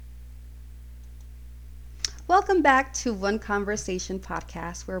Welcome back to One Conversation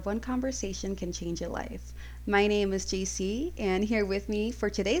podcast, where one conversation can change your life. My name is JC, and here with me for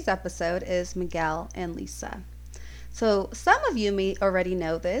today's episode is Miguel and Lisa. So, some of you may already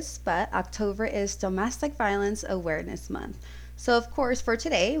know this, but October is Domestic Violence Awareness Month. So, of course, for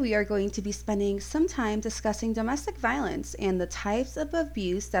today, we are going to be spending some time discussing domestic violence and the types of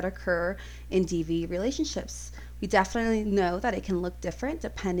abuse that occur in DV relationships. We definitely know that it can look different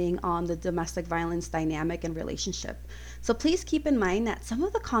depending on the domestic violence dynamic and relationship. So, please keep in mind that some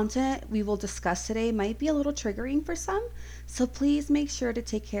of the content we will discuss today might be a little triggering for some. So please make sure to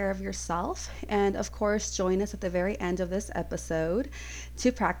take care of yourself. And of course, join us at the very end of this episode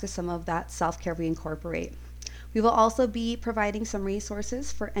to practice some of that self care we incorporate. We will also be providing some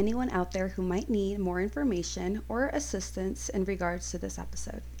resources for anyone out there who might need more information or assistance in regards to this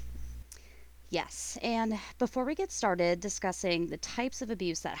episode. Yes, and before we get started discussing the types of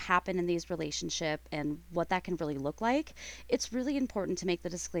abuse that happen in these relationships and what that can really look like, it's really important to make the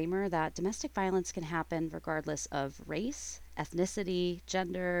disclaimer that domestic violence can happen regardless of race, ethnicity,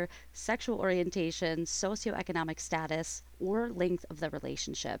 gender, sexual orientation, socioeconomic status, or length of the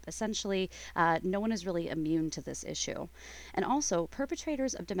relationship. Essentially, no one is really immune to this issue. And also,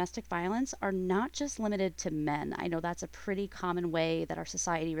 perpetrators of domestic violence are not just limited to men. I know that's a pretty common way that our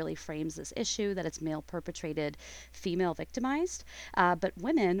society really frames this issue, that it's male perpetrated, female victimized. But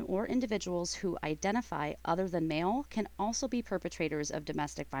women or individuals who identify other than male can also be perpetrators of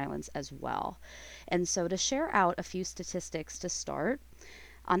domestic violence as well. And so, to share out a few statistics to start,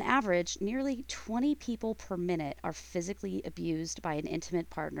 on average, nearly 20 people per minute are physically abused by an intimate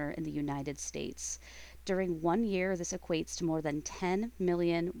partner in the United States. During 1 year, this equates to more than 10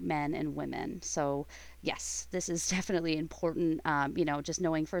 million men and women. So, yes, this is definitely important. Just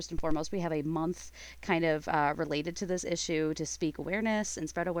knowing first and foremost, we have a month kind of related to this issue to speak awareness and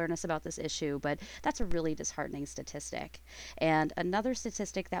spread awareness about this issue, but that's a really disheartening statistic. And another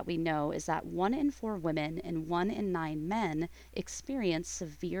statistic that we know is that 1 in 4 women and 1 in 9 men experience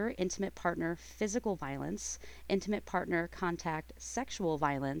severe intimate partner physical violence, intimate partner contact sexual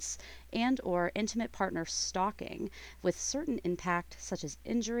violence, and or intimate partner stalking with certain impact such as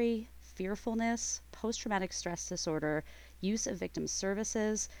injury, fearfulness, post traumatic stress disorder, use of victim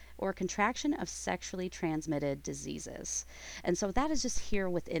services, or contraction of sexually transmitted diseases. And so that is just here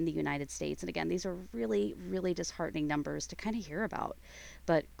within the United States. And again, these are really, really disheartening numbers to kind of hear about.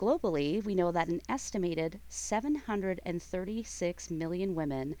 But globally, we know that an estimated 736 million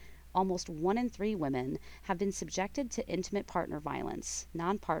women, almost 1 in 3 women, have been subjected to intimate partner violence,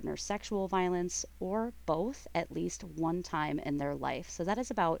 non partner sexual violence, or both at least one time in their life. So that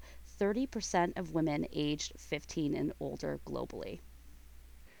is about 30% of women aged 15 and older globally.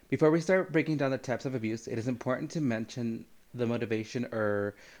 Before we start breaking down the types of abuse, it is important to mention the motivation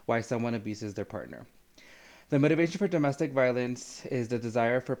or why someone abuses their partner. The motivation for domestic violence is the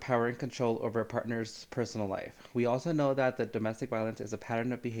desire for power and control over a partner's personal life. We also know that the domestic violence is a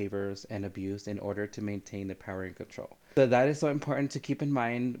pattern of behaviors and abuse in order to maintain the power and control. So that is so important to keep in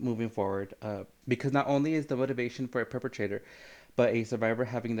mind moving forward, because not only is the motivation for a perpetrator, but a survivor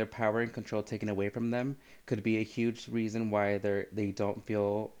having their power and control taken away from them could be a huge reason why they don't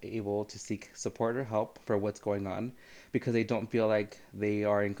feel able to seek support or help for what's going on, because they don't feel like they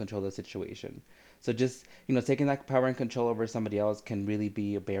are in control of the situation. So just, taking that power and control over somebody else can really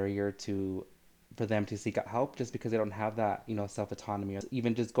be a barrier to for them to seek out help just because they don't have that, self autonomy. Or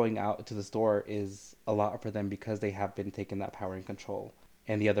even just going out to the store is a lot for them because they have been taking that power and control.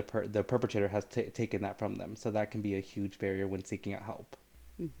 And the perpetrator has taken that from them. So that can be a huge barrier when seeking out help.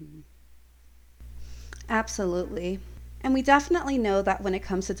 Mm-hmm. Absolutely. And we definitely know that when it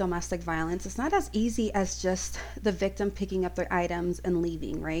comes to domestic violence, it's not as easy as just the victim picking up their items and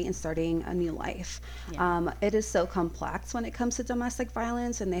leaving, right? And starting a new life. Yeah. It is so complex when it comes to domestic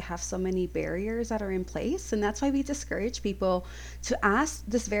violence, and they have so many barriers that are in place. And that's why we discourage people to ask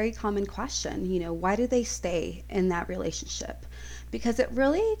this very common question, why do they stay in that relationship? Because it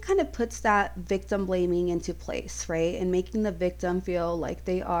really kind of puts that victim blaming into place, right? And making the victim feel like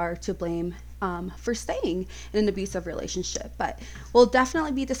they are to blame for staying in an abusive relationship. But we'll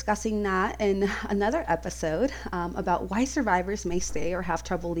definitely be discussing that in another episode about why survivors may stay or have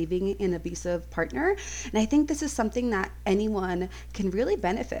trouble leaving an abusive partner. And I think this is something that anyone can really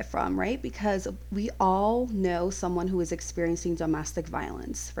benefit from, right? Because we all know someone who is experiencing domestic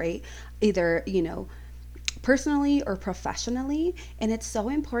violence, right? Either, personally or professionally. And it's so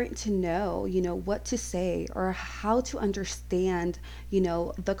important to know, what to say or how to understand,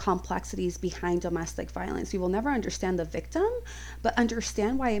 the complexities behind domestic violence. We will never understand the victim, but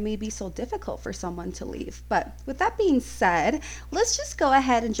understand why it may be so difficult for someone to leave. But with that being said, let's just go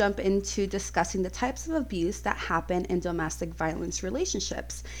ahead and jump into discussing the types of abuse that happen in domestic violence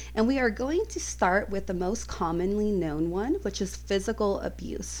relationships. And we are going to start with the most commonly known one, which is physical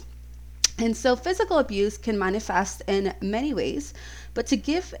abuse. And so physical abuse can manifest in many ways, but to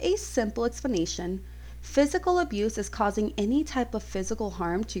give a simple explanation, physical abuse is causing any type of physical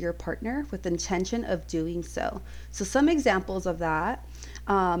harm to your partner with intention of doing so. So some examples of that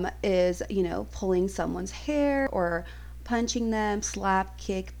is, pulling someone's hair or punching them, slap,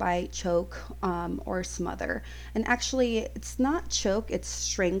 kick, bite, choke, or smother. And actually, it's not choke, it's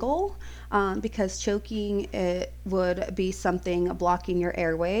strangle, because choking it would be something blocking your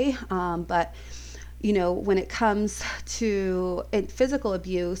airway. But when it comes to physical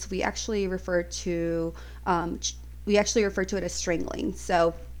abuse, we actually refer to it as strangling.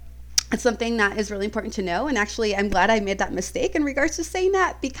 So it's something that is really important to know. And actually, I'm glad I made that mistake in regards to saying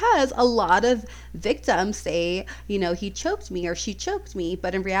that, because a lot of victims say, he choked me or she choked me,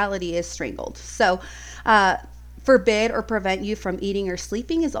 but in reality is strangled. So, forbid or prevent you from eating or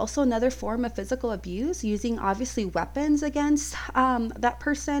sleeping is also another form of physical abuse, using obviously weapons against that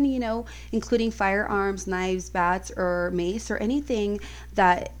person, including firearms, knives, bats, or mace, or anything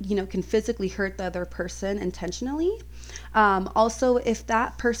that, can physically hurt the other person intentionally. Also, if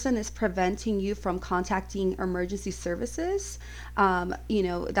that person is preventing you from contacting emergency services,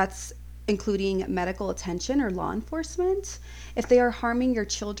 that's including medical attention or law enforcement. If they are harming your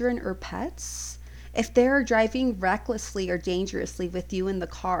children or pets, if they're driving recklessly or dangerously with you in the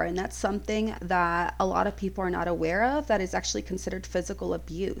car, and that's something that a lot of people are not aware of, that is actually considered physical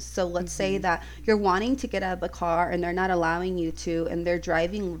abuse. So let's say Mm-hmm. that you're wanting to get out of the car and they're not allowing you to, and they're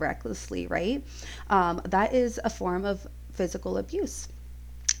driving recklessly, right? That is a form of physical abuse.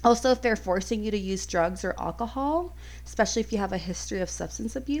 Also, if they're forcing you to use drugs or alcohol, especially if you have a history of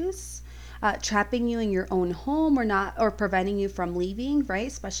substance abuse, trapping you in your own home or not, or preventing you from leaving, right?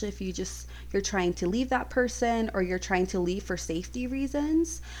 Especially if you're trying to leave that person, or you're trying to leave for safety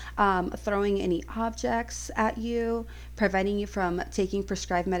reasons, throwing any objects at you, preventing you from taking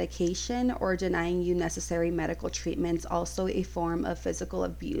prescribed medication, or denying you necessary medical treatments, also a form of physical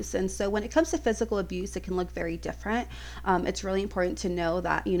abuse. And so when it comes to physical abuse, it can look very different. It's really important to know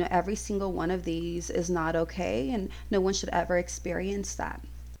that, every single one of these is not okay, and no one should ever experience that.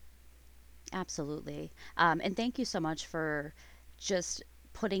 Absolutely. And thank you so much for just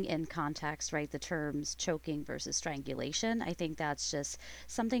putting in context, right, the terms choking versus strangulation. I think that's just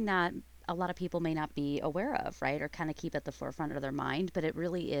something that a lot of people may not be aware of, right, or kind of keep at the forefront of their mind, but it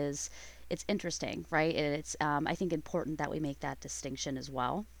really is, it's interesting, right? And it's, I think, important that we make that distinction as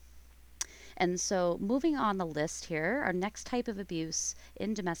well. And so, moving on the list here, our next type of abuse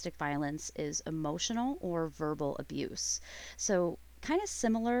in domestic violence is emotional or verbal abuse. So, kind of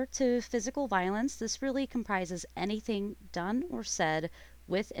similar to physical violence, this really comprises anything done or said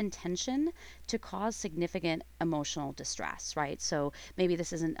with intention to cause significant emotional distress, right? So maybe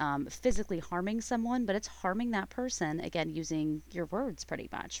this isn't physically harming someone, but it's harming that person, again, using your words pretty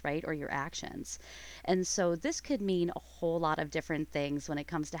much, right? Or your actions. And so this could mean a whole lot of different things when it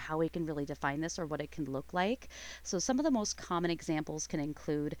comes to how we can really define this or what it can look like. So some of the most common examples can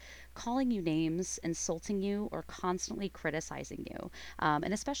include calling you names, insulting you, or constantly criticizing you.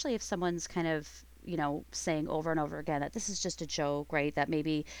 And especially if someone's kind of saying over and over again that this is just a joke, right? That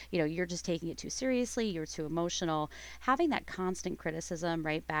maybe, you're just taking it too seriously, you're too emotional. Having that constant criticism,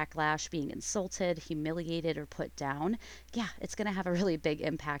 right? Backlash, being insulted, humiliated, or put down, yeah, it's going to have a really big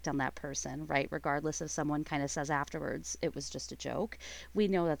impact on that person, right? Regardless if someone kind of says afterwards it was just a joke, we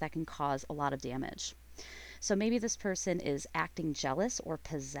know that that can cause a lot of damage. So maybe this person is acting jealous or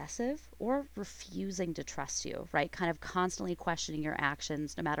possessive or refusing to trust you, right? Kind of constantly questioning your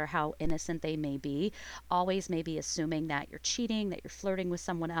actions, no matter how innocent they may be. Always maybe assuming that you're cheating, that you're flirting with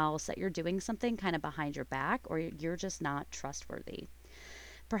someone else, that you're doing something kind of behind your back, or you're just not trustworthy.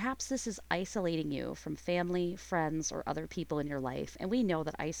 Perhaps this is isolating you from family, friends, or other people in your life. And we know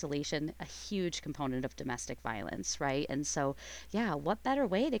that isolation a huge component of domestic violence, right? And so, yeah, what better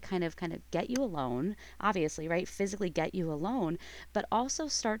way to kind of get you alone, obviously, right? Physically get you alone, but also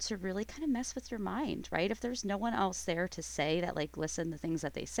start to really kind of mess with your mind, right? If there's no one else there to say that, like, listen, the things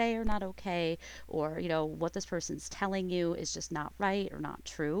that they say are not okay, or, what this person's telling you is just not right or not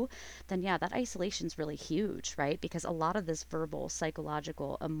true, then yeah, that isolation is really huge, right? Because a lot of this verbal,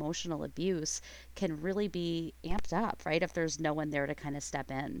 psychological, emotional abuse can really be amped up, right? If there's no one there to kind of step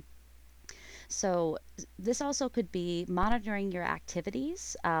in. So, this also could be monitoring your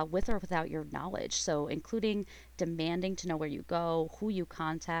activities with or without your knowledge. So, including demanding to know where you go, who you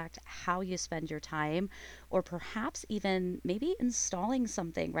contact, how you spend your time, or perhaps even maybe installing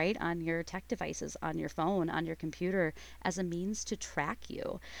something, right, on your tech devices, on your phone, on your computer as a means to track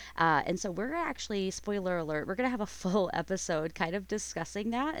you. And so, we're actually, spoiler alert, we're going to have a full episode kind of discussing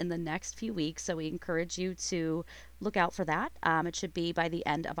that in the next few weeks. So, we encourage you to look out for that. It should be by the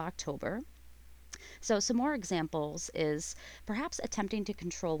end of October. So, some more examples is perhaps attempting to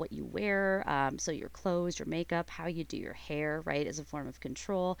control what you wear. So, your clothes, your makeup, how you do your hair, right, as a form of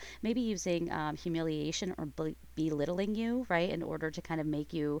control. Maybe using humiliation or belittling you, right, in order to kind of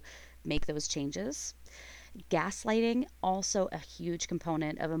make you make those changes. Gaslighting, also a huge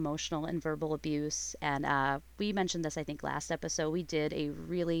component of emotional and verbal abuse. And we mentioned this, I think, last episode. We did a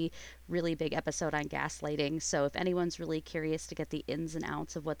really, really big episode on gaslighting. So if anyone's really curious to get the ins and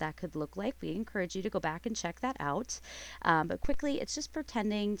outs of what that could look like, we encourage you to go back and check that out. But quickly, it's just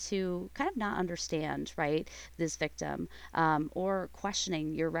pretending to kind of not understand, right, this victim, or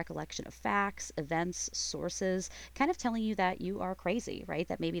questioning your recollection of facts, events, sources, kind of telling you that you are crazy, right,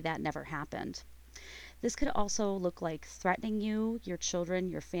 that maybe that never happened. This could also look like threatening you, your children,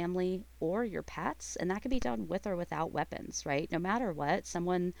 your family, or your pets. And that could be done with or without weapons, right? No matter what,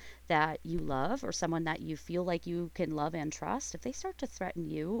 someone that you love or someone that you feel like you can love and trust, if they start to threaten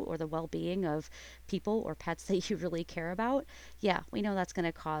you or the well being of people or pets that you really care about, yeah, we know that's going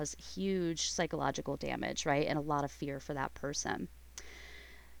to cause huge psychological damage, right? And a lot of fear for that person.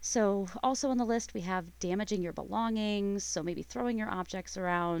 So, also on the list, we have damaging your belongings. So, maybe throwing your objects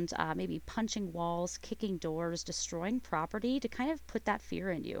around, maybe punching walls, kicking doors, destroying property to kind of put that fear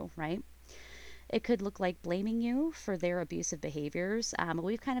in you, right? It could look like blaming you for their abusive behaviors.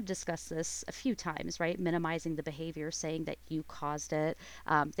 We've kind of discussed this a few times, right? Minimizing the behavior, saying that you caused it.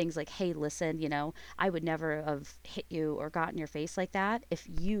 Things like, hey, listen, I would never have hit you or gotten your face like that if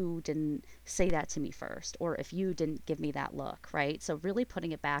you didn't say that to me first, or if you didn't give me that look, right? So, really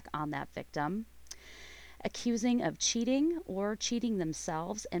putting it back on that victim. Accusing of cheating or cheating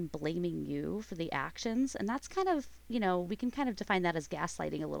themselves and blaming you for the actions. And that's kind of, we can kind of define that as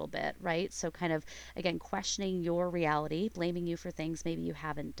gaslighting a little bit, right? So, kind of, again, questioning your reality, blaming you for things maybe you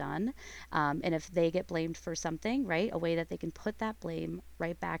haven't done. And if they get blamed for something, right, a way that they can put that blame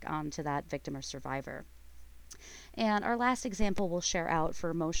right back onto that victim or survivor. And our last example we'll share out for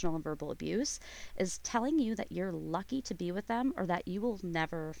emotional and verbal abuse is telling you that you're lucky to be with them or that you will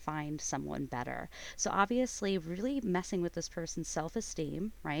never find someone better. So, obviously, really messing with this person's self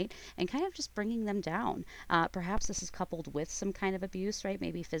esteem, right? And kind of just bringing them down. Perhaps this is coupled with some kind of abuse, right?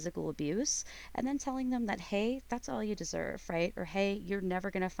 Maybe physical abuse. And then telling them that, hey, that's all you deserve, right? Or, hey, you're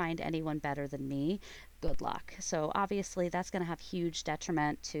never going to find anyone better than me. Good luck. So, obviously, that's going to have huge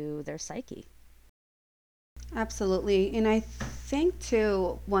detriment to their psyche. Absolutely. And I think,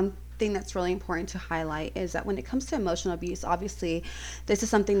 too, one thing that's really important to highlight is that when it comes to emotional abuse, obviously, this is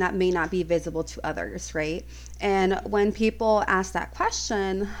something that may not be visible to others, right? And when people ask that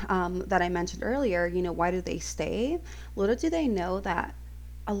question that I mentioned earlier, why do they stay? Little do they know that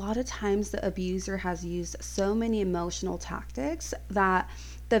a lot of times the abuser has used so many emotional tactics that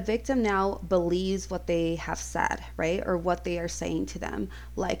the victim now believes what they have said, right? Or what they are saying to them.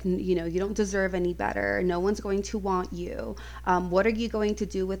 Like, you don't deserve any better. No one's going to want you. What are you going to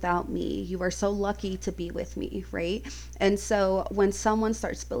do without me? You are so lucky to be with me, right? And so when someone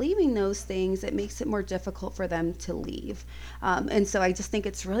starts believing those things, it makes it more difficult for them to leave. And so I just think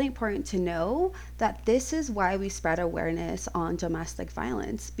it's really important to know that this is why we spread awareness on domestic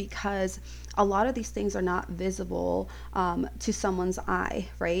violence, because a lot of these things are not visible to someone's eye,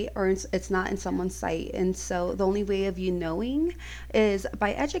 right? Or it's not in someone's sight. And so the only way of you knowing is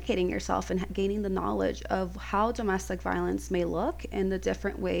by educating yourself and gaining the knowledge of how domestic violence may look and the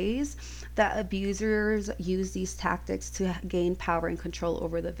different ways that abusers use these tactics to gain power and control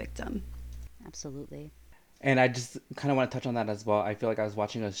over the victim. Absolutely. And I just kind of want to touch on that as well. I feel like I was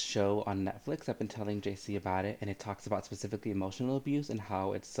watching a show on Netflix. I've been telling JC about it, and it talks about specifically emotional abuse and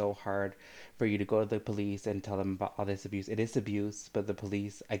how it's so hard for you to go to the police and tell them about all this abuse. It is abuse, but the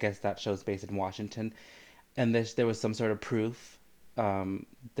police, I guess that show's based in Washington, and there was some sort of proof.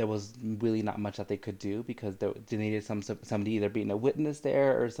 There was really not much that they could do because they needed somebody either being a witness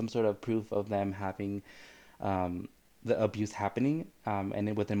there or some sort of proof of them having um, the abuse happening. And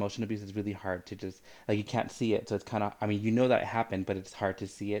then with emotional abuse, it's really hard to just like you can't see it, so it's kind of I mean that it happened, but it's hard to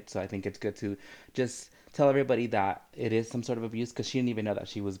see it. So I think it's good to just tell everybody that it is some sort of abuse because she didn't even know that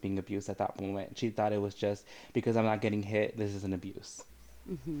she was being abused at that moment. She thought it was just because I'm not getting hit, this is an abuse.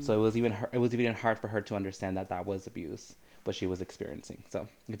 Hmm. So it was even hard for her to understand that that was abuse what she was experiencing. So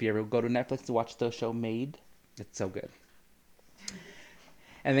if you ever go to Netflix to watch the show Made, it's so good.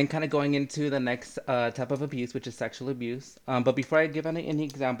 And then kind of going into the next type of abuse, which is sexual abuse. But before I give any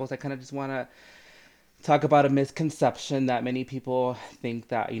examples, I kind of just want to talk about a misconception that many people think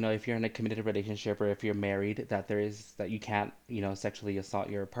that, if you're in a committed relationship or if you're married, that you can't, sexually assault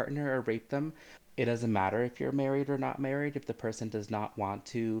your partner or rape them. It doesn't matter if you're married or not married. If the person does not want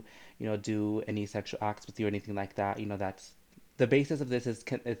to, do any sexual acts with you or anything like that, that's the basis of this is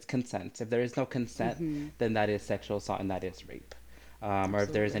it's consent. If there is no consent, Mm-hmm. then that is sexual assault and that is rape. Or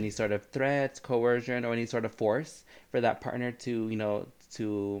if there's Absolutely. any sort of threat, coercion, or any sort of force for that partner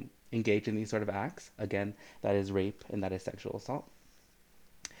to engage in these sort of acts, again, that is rape and that is sexual assault.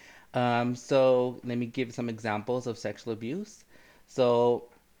 So let me give some examples of sexual abuse. So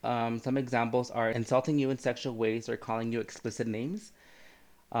some examples are insulting you in sexual ways or calling you explicit names,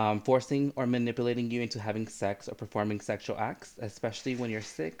 forcing or manipulating you into having sex or performing sexual acts, especially when you're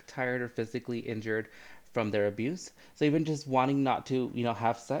sick, tired, or physically injured from their abuse. So even just wanting not to,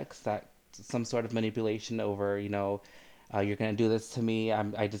 have sex, that some sort of manipulation over, you're gonna do this to me.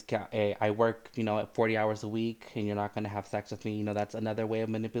 I just can't. I work, 40 hours a week, and you're not gonna have sex with me. That's another way of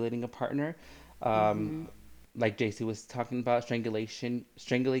manipulating a partner. Um, Mm-hmm. like JC was talking about,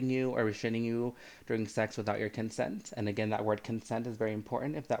 strangling you or restraining you during sex without your consent. And again, that word consent is very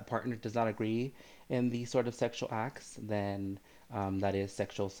important. If that partner does not agree in these sort of sexual acts, then that is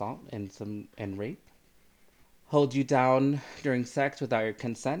sexual assault and rape. Hold you down during sex without your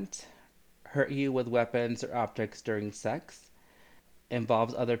consent, hurt you with weapons or objects during sex,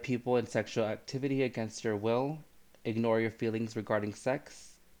 involves other people in sexual activity against your will, ignore your feelings regarding sex,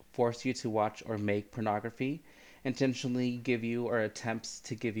 force you to watch or make pornography, intentionally give you or attempts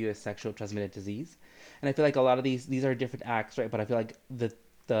to give you a sexual transmitted disease. And I feel like a lot of these are different acts, right? But I feel like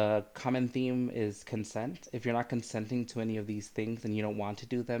the common theme is consent. If you're not consenting to any of these things and you don't want to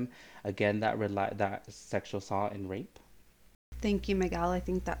do them, again, that is sexual assault and rape. Thank you, Miguel. I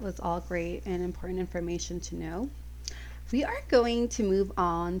think that was all great and important information to know. We are going to move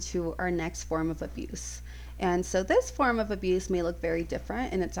on to our next form of abuse. And so, this form of abuse may look very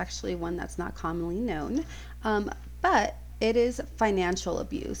different, and it's actually one that's not commonly known, but it is financial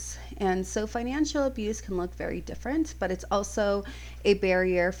abuse. And so, financial abuse can look very different, but it's also a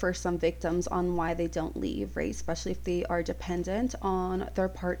barrier for some victims on why they don't leave, right? Especially if they are dependent on their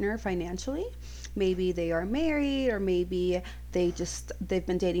partner financially. Maybe they are married, or maybe they've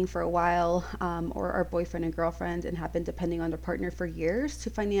been dating for a while, or are boyfriend and girlfriend and have been depending on their partner for years to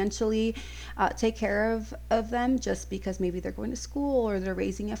financially take care of them, just because maybe they're going to school or they're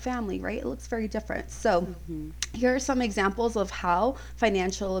raising a family, right? It looks very different. So Mm-hmm. here are some examples of how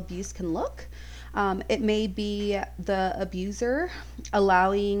financial abuse can look. It may be the abuser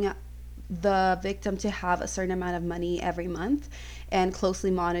allowing the victim to have a certain amount of money every month and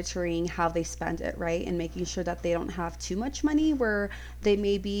closely monitoring how they spend it, right? And making sure that they don't have too much money where they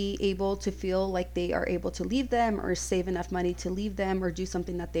may be able to feel like they are able to leave them or save enough money to leave them or do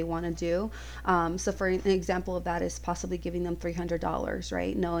something that they want to do. So, for an example of that is possibly giving them $300,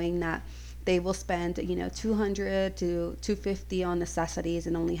 right? Knowing that they will spend 200 to 250 on necessities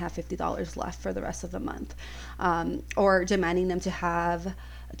and only have $50 left for the rest of the month, or demanding them to have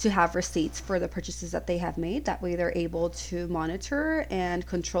receipts for the purchases that they have made. That way they're able to monitor and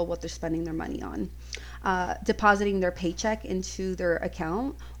control what they're spending their money on. Depositing their paycheck into their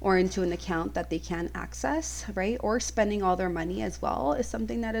account or into an account that they can access, right? Or spending all their money as well is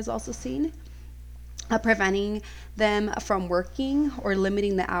something that is also seen. Preventing them from working or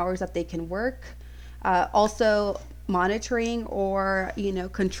limiting the hours that they can work. Also monitoring or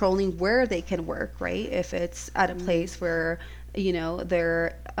controlling where they can work, right? If it's at a place where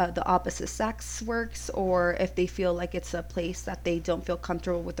they're the opposite sex works, or if they feel like it's a place that they don't feel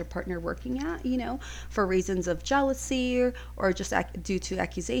comfortable with their partner working at, for reasons of jealousy or just due to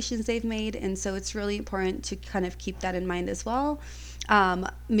accusations they've made. And so it's really important to kind of keep that in mind as well.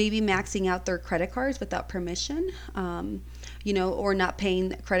 Maybe maxing out their credit cards without permission, or not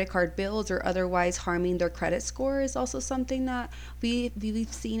paying credit card bills or otherwise harming their credit score is also something that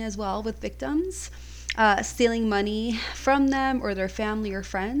we've seen as well with victims. Stealing money from them or their family or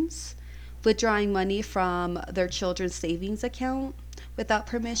friends, withdrawing money from their children's savings account without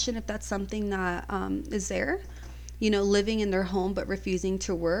permission, if that's something that is there. Living in their home but refusing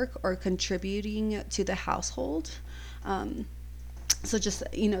to work or contributing to the household. Um, so just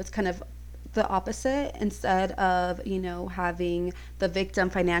it's kind of the opposite. Instead of having the victim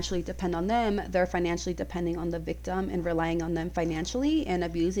financially depend on them, they're financially depending on the victim and relying on them financially and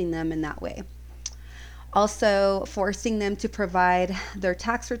abusing them in that way. Also, forcing them to provide their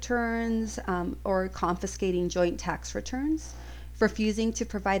tax returns or confiscating joint tax returns, refusing to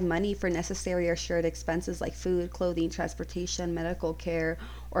provide money for necessary or shared expenses like food, clothing, transportation, medical care,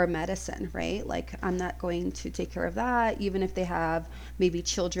 or medicine, right? Like, I'm not going to take care of that. Even if they have maybe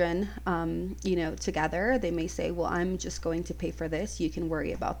children, together, they may say, well, I'm just going to pay for this. You can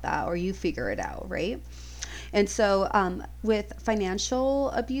worry about that, or you figure it out, right? And so, with financial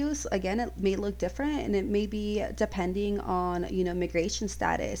abuse, again, it may look different, and it may be depending on, migration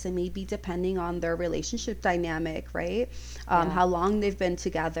status, and maybe depending on their relationship dynamic, right? Yeah. How long they've been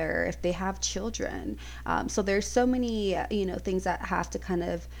together, if they have children. So there's so many, things that have to kind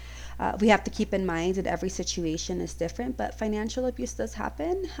of we have to keep in mind that every situation is different, but financial abuse does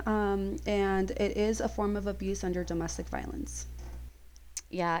happen, and it is a form of abuse under domestic violence.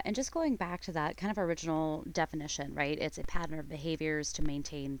 Yeah, and just going back to that kind of original definition, right? It's a pattern of behaviors to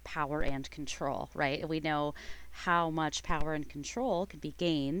maintain power and control, right? And we know how much power and control could be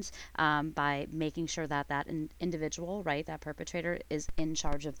gained by making sure that individual, right, that perpetrator is in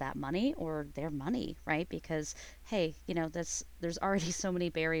charge of that money or their money, right? Because hey, there's already so many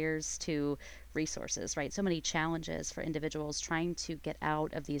barriers to resources, right? So many challenges for individuals trying to get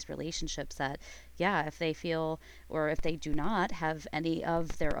out of these relationships that, yeah, if they feel or if they do not have any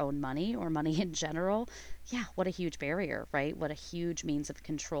of their own money or money in general, yeah, what a huge barrier, right? What a huge means of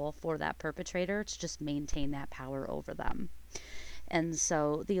control for that perpetrator to just maintain that power over them. And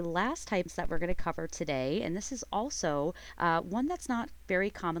so the last types that we're going to cover today, and this is also one that's not very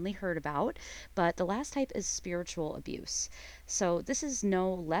commonly heard about, but the last type is spiritual abuse. So this is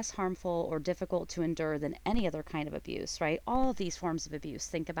no less harmful or difficult to endure than any other kind of abuse, right? All of these forms of abuse,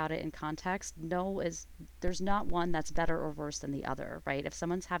 think about it in context, no is there's not one that's better or worse than the other, right? If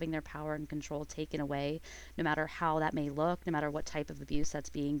someone's having their power and control taken away, no matter how that may look, no matter what type of abuse that's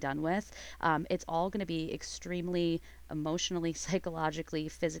being done with, it's all going to be extremely emotionally, psychologically,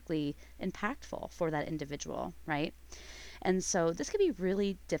 physically impactful for that individual, right? And so this can be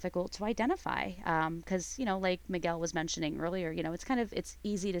really difficult to identify because, like Miguel was mentioning earlier, it's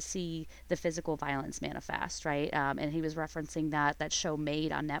easy to see the physical violence manifest, right? And he was referencing that show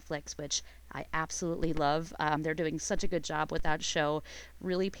Made on Netflix, which I absolutely love. They're doing such a good job with that show,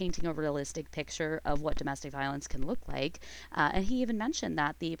 really painting a realistic picture of what domestic violence can look like. And he even mentioned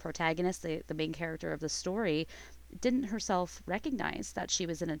that the protagonist, the main character of the story, didn't herself recognize that she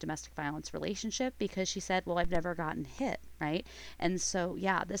was in a domestic violence relationship because she said, well, I've never gotten hit, right? And so,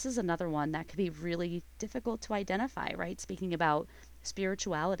 yeah, this is another one that could be really difficult to identify, right? Speaking about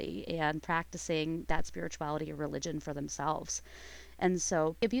spirituality and practicing that spirituality or religion for themselves. And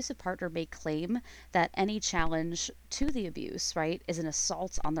so, the abusive partner may claim that any challenge to the abuse, right, is an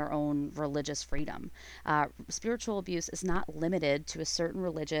assault on their own religious freedom. Spiritual abuse is not limited to a certain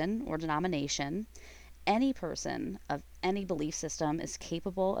religion or denomination. Any person of any belief system is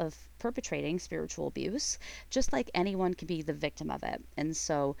capable of perpetrating spiritual abuse, just like anyone can be the victim of it. And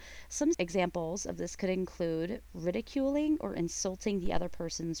so, some examples of this could include ridiculing or insulting the other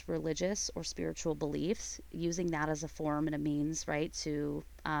person's religious or spiritual beliefs, using that as a form and a means, right, to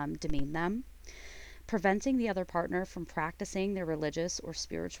demean them, preventing the other partner from practicing their religious or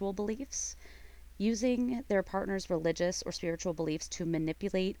spiritual beliefs, using their partner's religious or spiritual beliefs to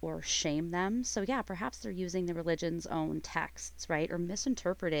manipulate or shame them. So, yeah, perhaps they're using the religion's own texts, right? Or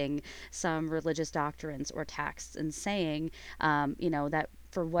misinterpreting some religious doctrines or texts and saying, that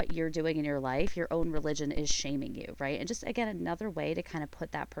for what you're doing in your life, your own religion is shaming you, right? And just, again, another way to kind of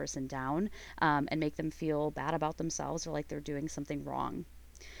put that person down and make them feel bad about themselves or like they're doing something wrong.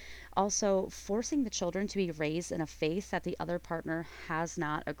 Also, forcing the children to be raised in a faith that the other partner has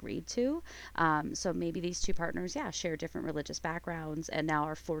not agreed to. So maybe these two partners, yeah, share different religious backgrounds and now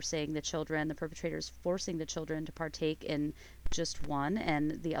are forcing the children, the perpetrators forcing the children to partake in just one,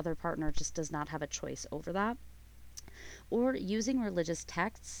 and the other partner just does not have a choice over that. Or using religious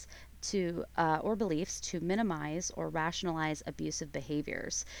texts to or beliefs to minimize or rationalize abusive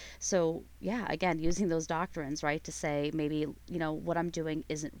behaviors. So yeah, again, using those doctrines, right, to say maybe what I'm doing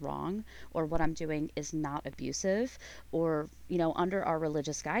isn't wrong, or what I'm doing is not abusive, or under our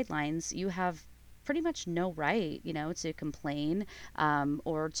religious guidelines, you have pretty much no right, to complain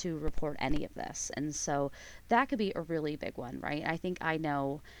or to report any of this. And so that could be a really big one, right? I think I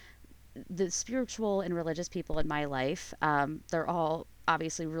know the spiritual and religious people in my life, they're all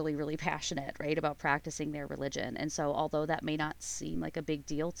obviously really, really passionate, right, about practicing their religion. And so, although that may not seem like a big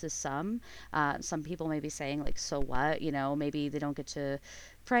deal to some people may be saying, like, so what? Maybe they don't get to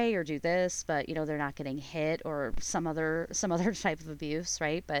pray or do this, but they're not getting hit or some other type of abuse,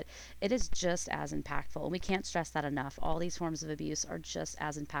 right? But it is just as impactful, and we can't stress that enough. All these forms of abuse are just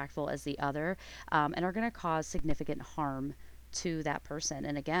as impactful as the other, and are going to cause significant harm to that person.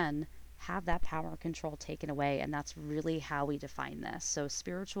 And again, have that power control taken away. And that's really how we define this. So,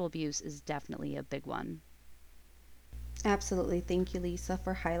 spiritual abuse is definitely a big one. Absolutely. Thank you, Lisa,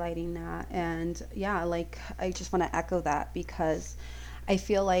 for highlighting that. And yeah, like I just want to echo that because I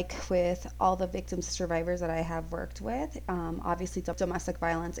feel like with all the victims and survivors that I have worked with, obviously domestic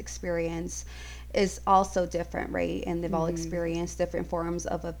violence experience is also different, right? And they've all Mm-hmm. experienced different forms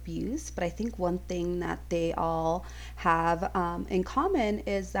of abuse. But I think one thing that they all have in common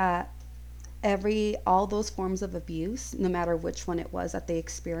is that all those forms of abuse, no matter which one it was that they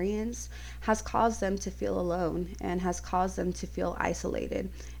experienced, has caused them to feel alone and has caused them to feel isolated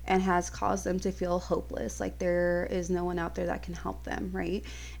and has caused them to feel hopeless, like there is no one out there that can help them, right?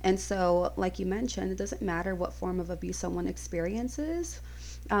 And so, like you mentioned, it doesn't matter what form of abuse someone experiences,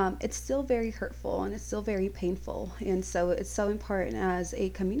 it's still very hurtful and it's still very painful. And so it's so important as a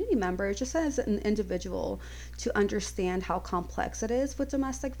community member, just as an individual, to understand how complex it is with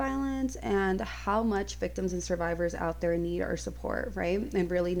domestic violence and how much victims and survivors out there need our support, right?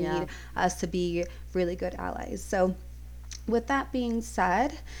 And really Yeah. need us to be really good allies. So, with that being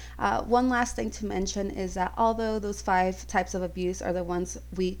said, one last thing to mention is that although those five types of abuse are the ones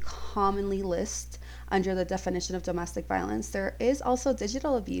we commonly list under the definition of domestic violence, there is also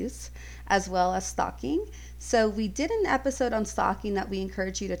digital abuse as well as stalking. So, we did an episode on stalking that we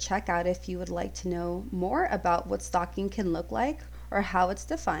encourage you to check out if you would like to know more about what stalking can look like or how it's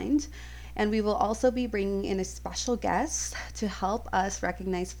defined. And we will also be bringing in a special guest to help us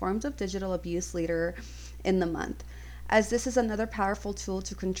recognize forms of digital abuse later in the month, as this is another powerful tool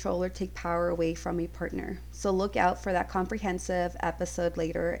to control or take power away from a partner. So look out for that comprehensive episode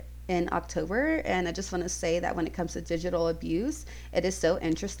later in October. And I just want to say that when it comes to digital abuse, it is so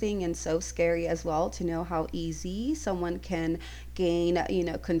interesting and so scary as well to know how easy someone can gain,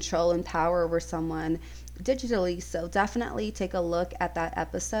 control and power over someone digitally. So definitely take a look at that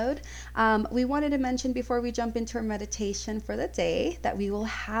episode. We wanted to mention before we jump into our meditation for the day that we will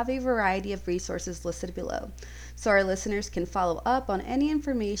have a variety of resources listed below, so our listeners can follow up on any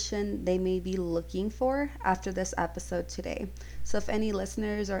information they may be looking for after this episode today. So if any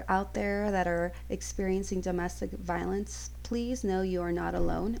listeners are out there that are experiencing domestic violence, please know you are not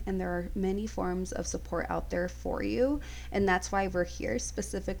alone and there are many forms of support out there for you. And that's why we're here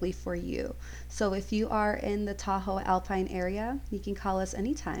specifically for you. So if you are in the Tahoe Alpine area, you can call us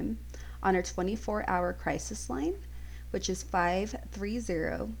anytime on our 24-hour crisis line, which is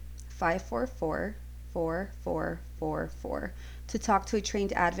 530 544 4444 to talk to a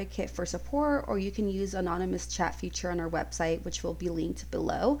trained advocate for support, or you can use anonymous chat feature on our website, which will be linked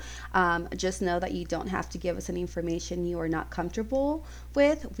below. Just know that you don't have to give us any information you are not comfortable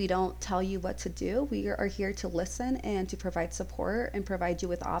with. We don't tell you what to do. We are here to listen and to provide support and provide you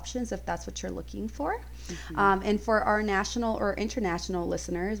with options if that's what you're looking for. Mm-hmm. And for our national or international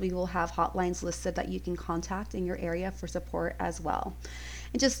listeners, we will have hotlines listed that you can contact in your area for support as well.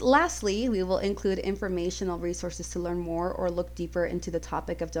 And just lastly, we will include informational resources to learn more or look deeper into the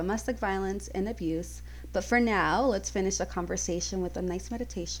topic of domestic violence and abuse. But for now, let's finish the conversation with a nice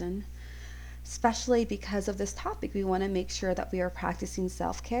meditation. Especially because of this topic, we want to make sure that we are practicing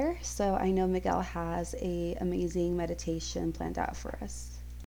self-care. So I know Miguel has a amazing meditation planned out for us.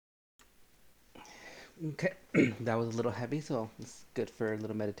 Okay, that was a little heavy, so it's good for a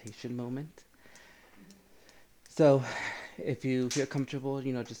little meditation moment. So, if you feel comfortable,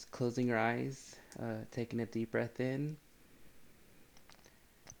 just closing your eyes, taking a deep breath in,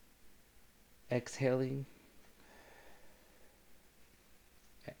 exhaling,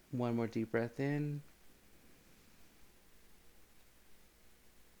 one more deep breath in,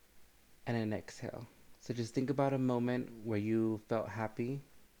 and an exhale. So just think about a moment where you felt happy,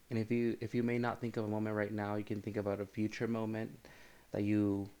 and if you may not think of a moment right now, you can think about a future moment that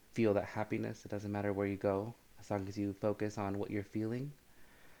you feel that happiness. It doesn't matter where you go, as long as you focus on what you're feeling.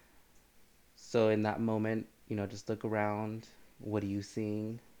 So in that moment, just look around. What are you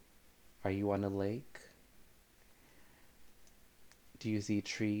seeing? Are you on a lake? Do you see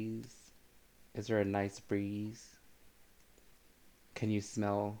trees? Is there a nice breeze? Can you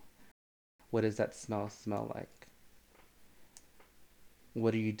smell? What does that smell like?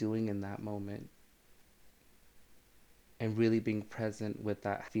 What are you doing in that moment? And really being present with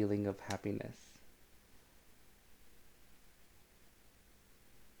that feeling of happiness.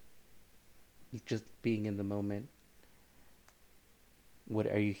 just being in the moment. What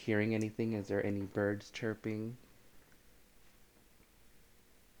are you hearing anything? Is there any birds chirping?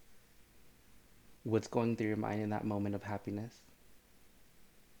 What's going through your mind in that moment of happiness?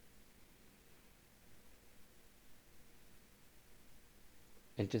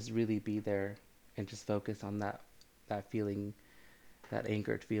 And just really be there and just focus on that feeling, that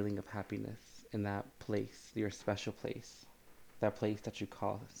anchored feeling of happiness in that place, your special place, that place that you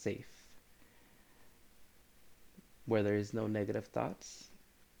call safe, where there is no negative thoughts.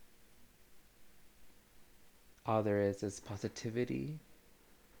 All there is positivity,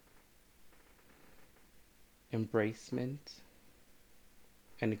 embracement,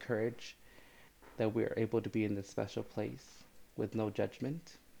 and courage that we're able to be in this special place with no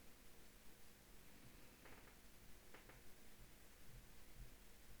judgment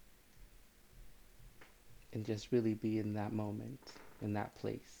and just really be in that moment, in that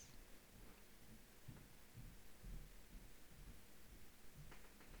place.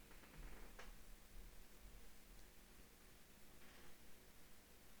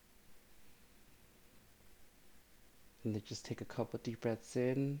 And then just take a couple deep breaths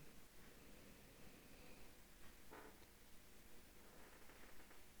in.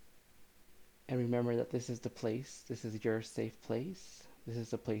 And remember that this is the place, this is your safe place. This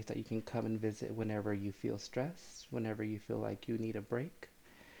is a place that you can come and visit whenever you feel stressed, whenever you feel like you need a break.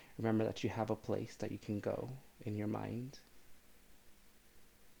 Remember that you have a place that you can go in your mind.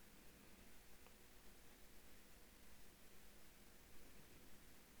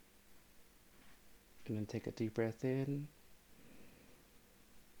 And then take a deep breath in.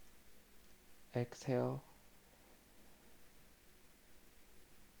 Exhale.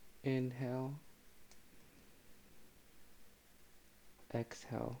 Inhale.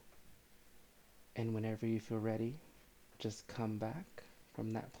 Exhale. And whenever you feel ready, just come back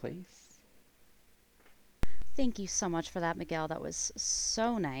from that place. Thank you so much for that, Miguel. That was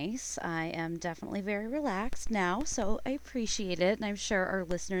so nice. I am definitely very relaxed now, so I appreciate it, and I'm sure our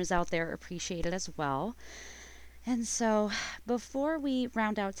listeners out there appreciate it as well. And so, before we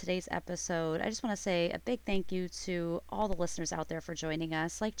round out today's episode, I just want to say a big thank you to all the listeners out there for joining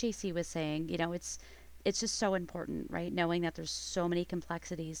us. Like JC was saying, it's just so important, right? Knowing that there's so many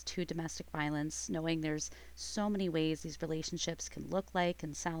complexities to domestic violence, knowing there's so many ways these relationships can look like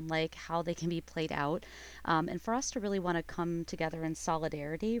and sound like, how they can be played out, and for us to really want to come together in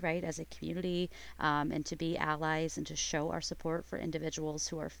solidarity, right, as a community, and to be allies and to show our support for individuals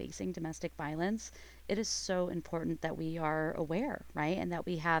who are facing domestic violence, it is so important that we are aware, right? And that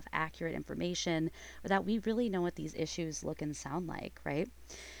we have accurate information, or that we really know what these issues look and sound like, right?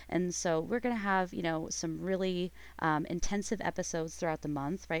 And so we're going to have, some really intensive episodes throughout the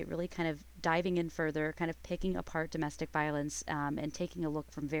month, right? Really kind of diving in further, kind of picking apart domestic violence, and taking a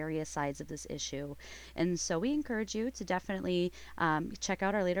look from various sides of this issue. And so we encourage you to definitely check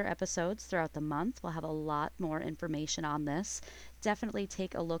out our later episodes throughout the month. We'll have a lot more information on this. Definitely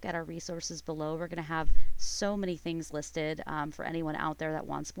take a look at our resources below. We're going to have so many things listed for anyone out there that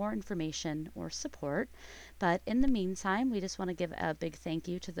wants more information or support. But in the meantime, we just want to give a big thank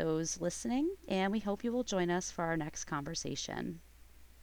you to those listening, and we hope you will join us for our next conversation.